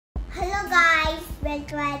Welcome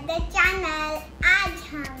to the channel. आज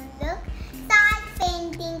हम लोग साथ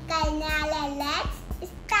पेंटिंग करने वाले। Let's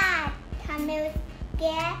start. हमें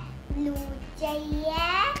उसके ब्लू चाहिए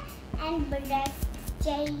एंड ब्रश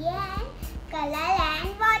चाहिए, colour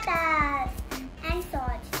and water and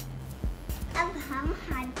salt. अब हम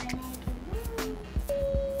हाथ बनाएंगे।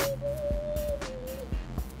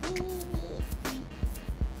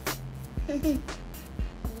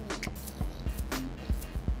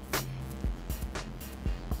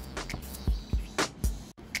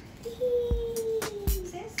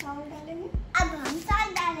 अब हम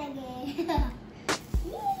सॉल्ट डालेंगे।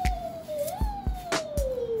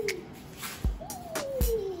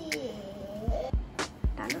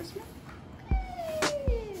 डालो उसमें।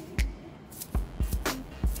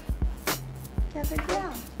 क्या कर दिया?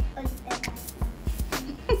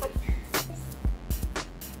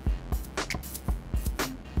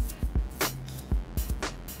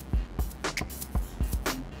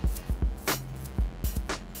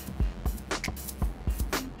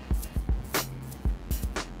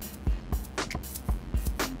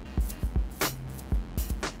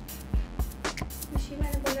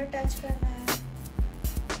 मैंने बोला टच करना है।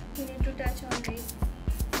 You need to touch only.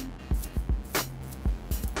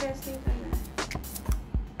 Press नहीं करना है।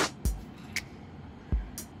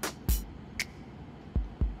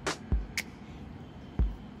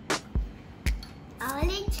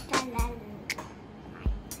 Orange color.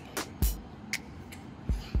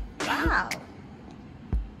 Wow.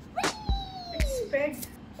 It's spread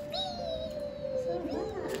so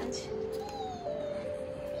much.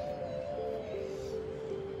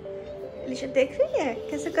 इलिशा देख रही है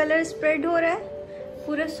कैसे कलर स्प्रेड हो रहा है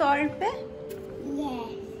पूरे सॉल्ट पे।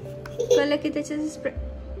 कलर कितने अच्छे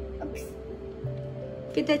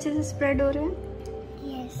से स्प्रेड हो रहे हैं।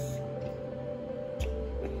 Yes.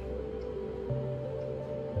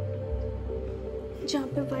 जहाँ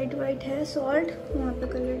पे वाइट वाइट है सॉल्ट वहाँ पे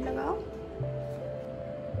कलर लगाओ।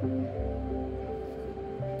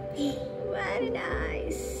 Very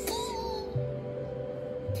nice.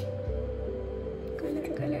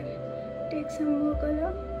 Colour take some more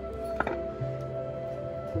colour.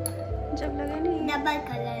 जब लगा नहीं double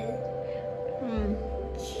colour.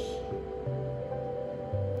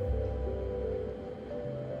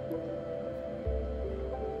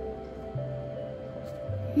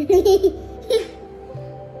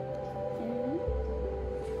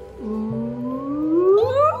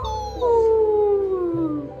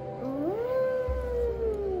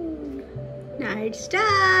 Night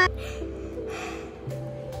star.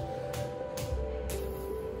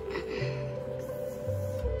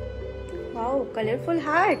 Wow, colorful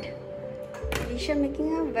heart. Ilisha making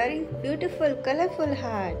a very beautiful, colorful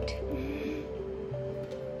heart.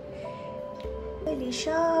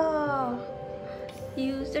 Ilisha,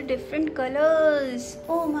 use the different colors.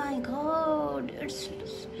 Oh my God, it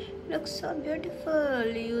looks so beautiful.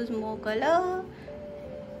 Use more color.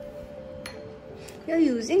 You're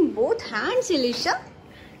using both hands, Ilisha.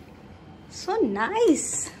 So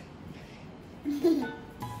nice.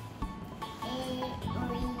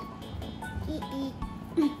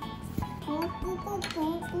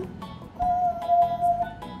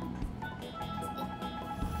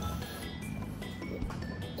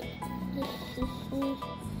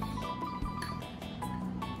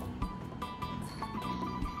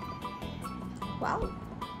 Wow,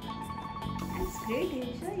 that's great,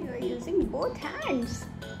 Ilisha. You are using both hands.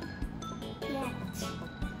 Yes.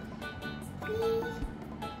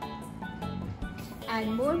 Add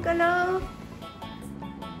more color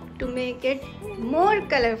to make it more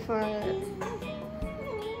colorful.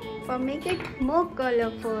 Make it more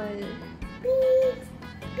colorful.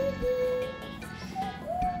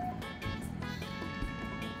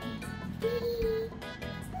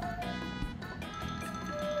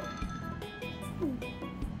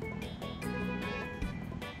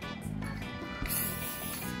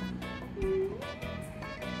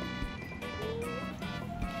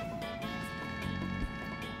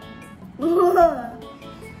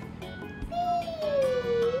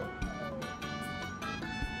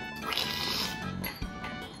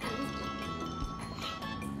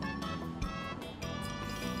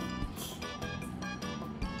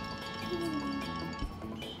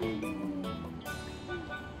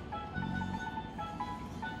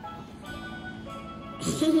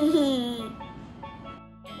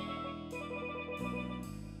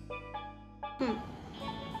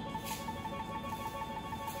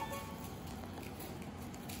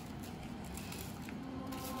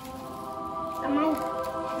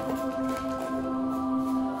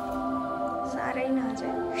 सारा ही ना आ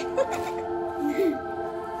जाए।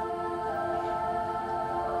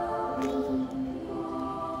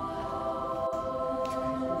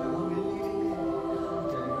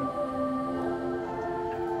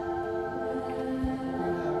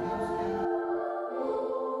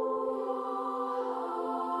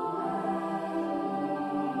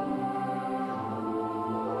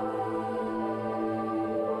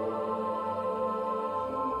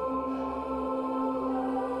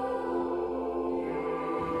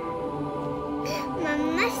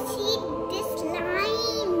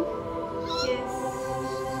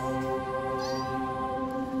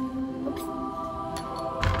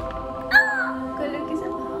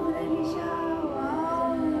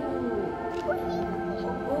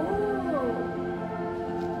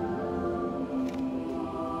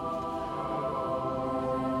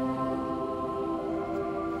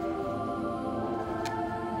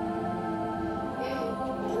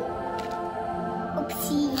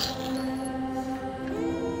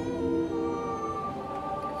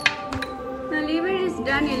 Leave it, it's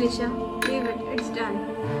done, Ilisha. Leave it, it's done.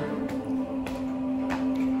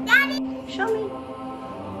 Daddy, Show me.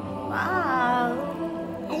 Wow.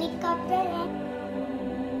 helicopter है.